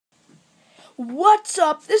What's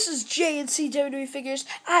up? This is JNC WWE Figures.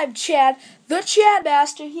 I'm Chad, the Chad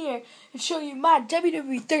Master here, and show you my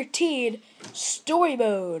WWE 13 story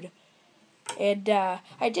mode. And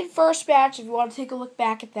I did first match. If you want to take a look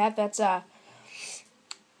back at that, that's Rey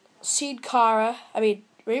Mysterio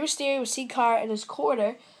with Sin Cara in his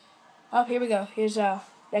corner. Oh, here we go. Here's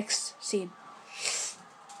next scene.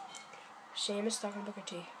 Sheamus talking to Booker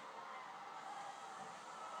T.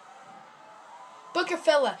 Booker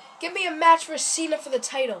fella, give me a match for Cena for the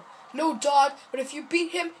title. No, dog, but if you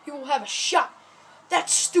beat him, you will have a shot.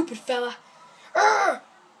 That's stupid, fella. Urgh!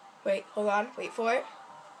 Wait, hold on. Wait for it.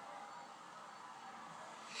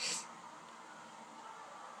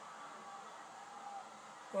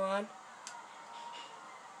 Hold on.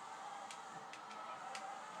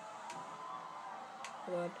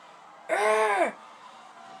 Hold on. Urgh!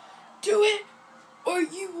 Do it, or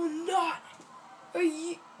you will not. Or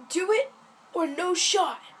you do it, or no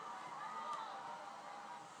shot.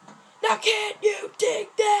 Now can't you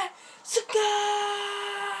take that? Sucker!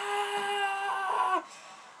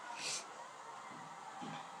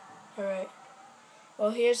 Alright. Well,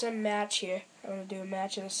 here's a match here. I'm going to do a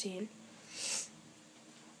match in a scene.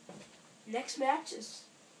 Next match is,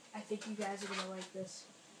 I think you guys are going to like this.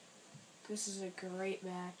 This is a great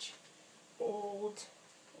match. Old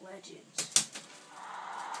Legends.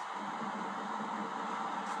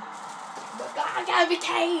 Oh my God, I gotta be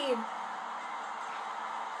Kane!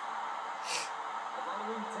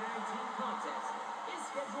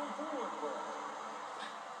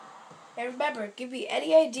 And remember, give me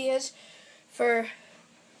any ideas for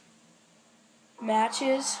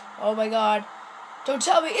matches. Oh my God. Don't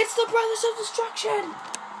tell me it's the Brothers of Destruction!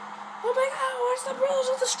 Oh my God, it's the Brothers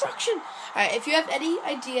of Destruction! Alright, if you have any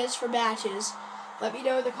ideas for matches, let me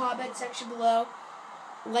know in the comment section below.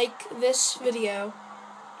 Like this video.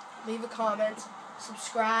 Leave a comment.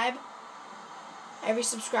 Subscribe. Every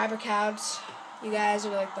subscriber counts. You guys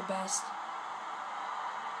are like the best.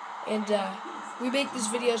 And we make these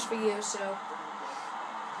videos for you, so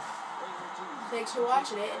thanks for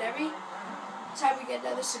watching it. And every time we get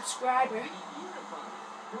another subscriber,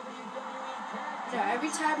 every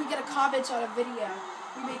time we get a comment on a video,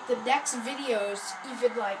 we make the next videos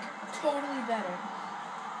even like totally better.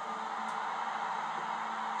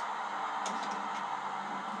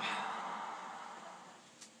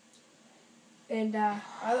 And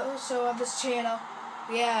also on this channel,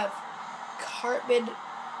 we have Cartman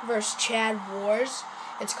vs. Chad Wars.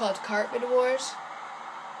 It's called Cartman Wars.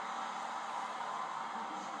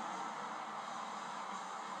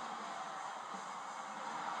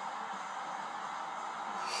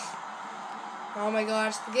 Oh my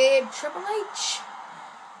gosh, the game Triple H.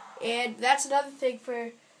 And that's another thing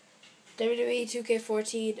for WWE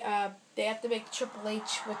 2K14. They have to make Triple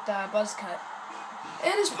H with Buzz Cut.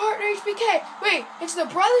 And his partner HBK. Wait, it's the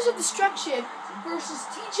Brothers of Destruction versus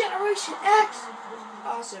T-Generation X.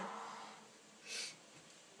 Awesome.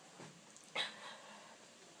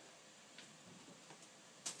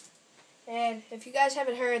 And if you guys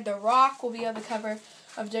haven't heard, The Rock will be on the cover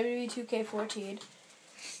of WWE 2K14.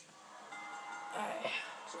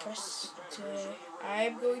 First,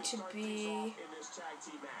 I'm going to be...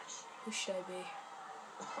 Who should I be?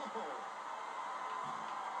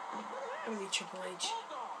 I'm going to be Triple H.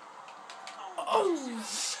 Oh! Did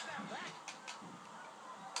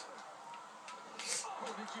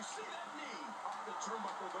you see that knee? Off the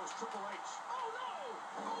turnbuckle goes Triple H. Oh no!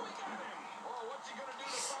 Oh, we got him! Oh, what's he gonna do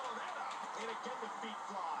to follow that up? And again the feet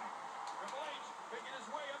fly. Triple H making his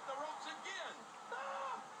way up the ropes again.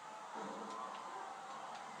 Ah!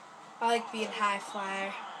 I like being high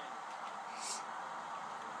flyer.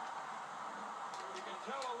 You can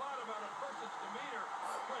tell a lot about a person's demeanor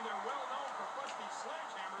when they're well known for busting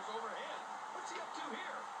sledgehammers overhead. What's he up to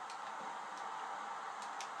here?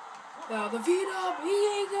 Now the V-Dub, he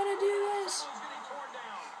ain't gonna do this.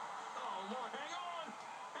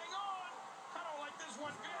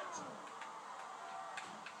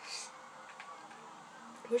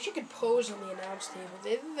 I wish you could pose on the announce table.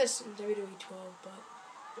 They did this in WWE 12, but...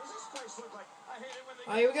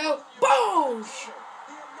 Oh, here we go. Boom!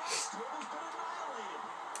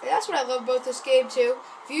 And that's what I love about this game, too.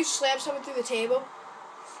 If you slam someone through the table,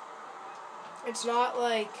 it's not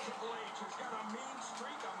like...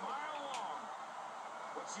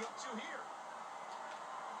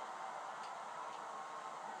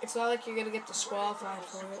 It's not like you're going to get disqualified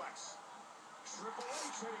for it. Triple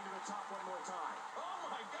H heading to the top one more time. Oh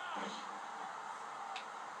my gosh!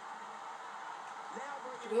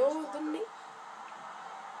 Go the knee.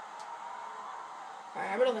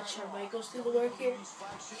 Alright, I'm gonna let Shawn Michaels do the work here. A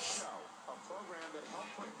program that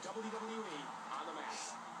helped put WWE on the map.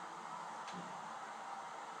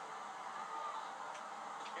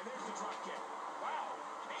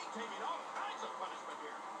 taking all kinds of punishment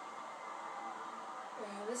here.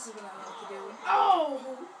 Yeah, this is what I like to do. Oh!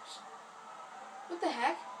 What the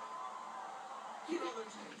heck? You know,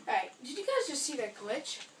 there's... Alright, did you guys just see that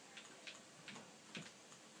glitch?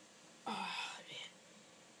 Oh,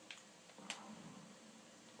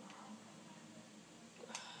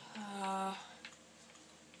 man.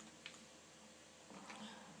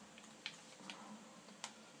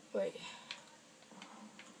 Wait.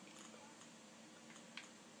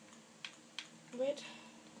 Wait.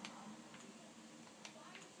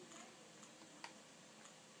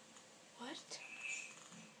 What?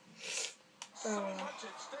 So much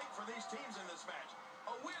at stake for these teams in this match. A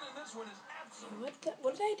win in this one is absolute.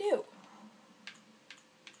 What did I do?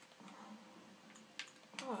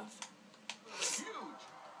 Off. Huge.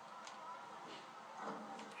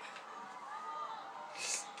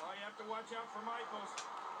 Oh, you have to watch out for Michaels.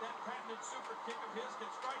 That patented super kick of his can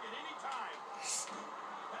strike at any time.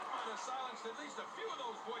 That might have silenced at least a few of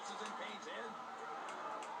those voices in Payne's head.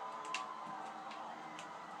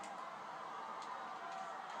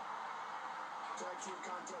 Tag team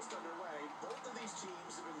contest underway. Both of these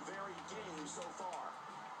teams have been very game so far.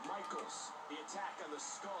 Michaels, the attack on the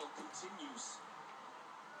skull continues.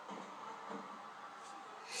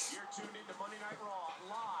 You're tuned into Monday Night Raw,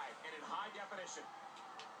 live and in high definition.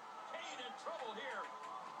 Kane in trouble here.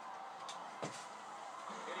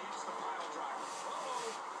 And he hits the pile driver. Uh-oh,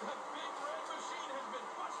 the big red machine has been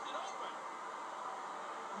busted open.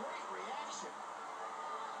 Great reaction.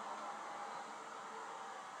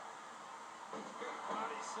 Big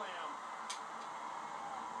body slam.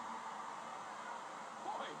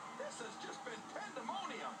 Boy, this has just been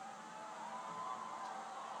pandemonium.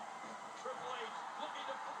 Triple H looking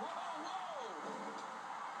to... Whoa!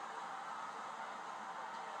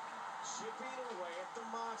 Chipping away at the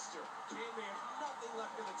monster. Kane may have nothing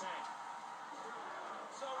left in the tank.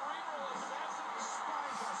 Cerebral assassin.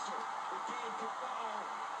 Spinebuster. The game can... Uh-oh.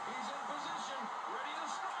 He's in position. Ready to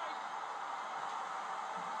strike.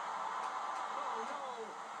 Oh, no.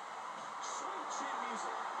 Sweet chin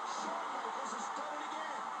music. Shawn Michaels has done it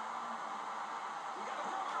again. We got a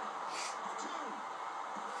cover.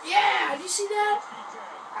 2. Yeah, did you see that?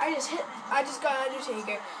 I just got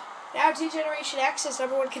Undertaker. Now T-Generation X is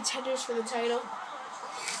number 1 contenders for the title.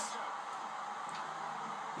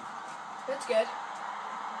 That's good.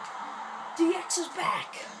 DX is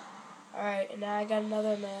back. Alright, and now I got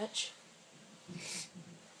another match.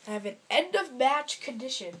 I have an end of match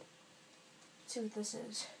condition. Let's see what this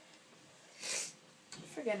is. I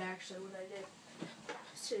forget actually what I did.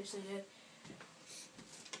 I seriously did.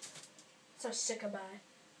 So sick am I.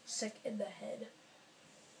 Sick in the head.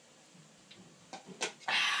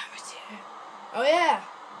 What's here? Oh yeah.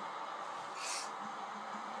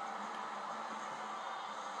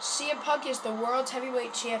 CM Punk is the World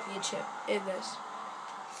Heavyweight Championship in this.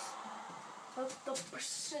 Of the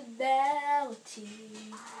personality.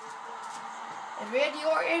 And Randy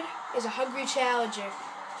Orton is a hungry challenger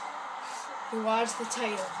who wants the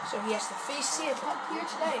title. So he has to face CM Punk here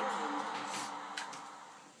tonight.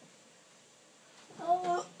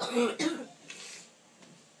 Oh.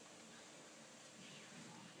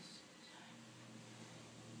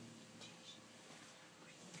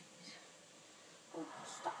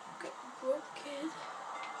 Stop getting broken.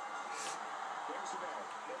 There's the bell.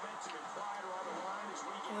 Momentum and pride are on the line as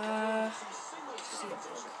we get some singles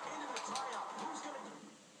competition into the tie-up. Who's going to get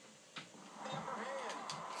the upper hand?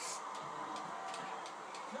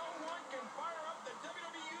 No one can fire up the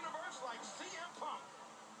WWE Universe like CM Punk.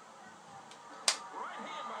 Right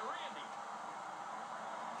hand by Randy.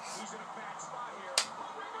 He's in a bad spot here.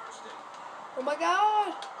 Punk reversed it. Oh my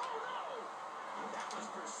God. Oh no! That was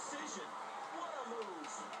precision. What a move.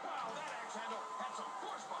 Wow, that axe handle had some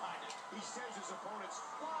force behind it. He sends his opponents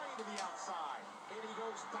flying to the outside. And he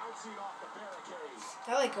goes bouncing off the barricade.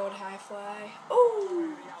 I like going high fly. Oh,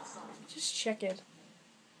 To the outside. just check it.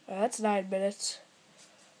 That's 9 minutes.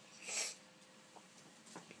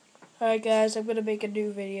 Alright guys, I'm gonna make a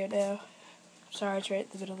new video now. Sorry it's right in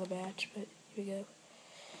the middle of the match, but here we go.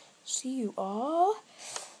 See you all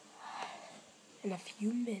in a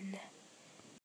few minutes.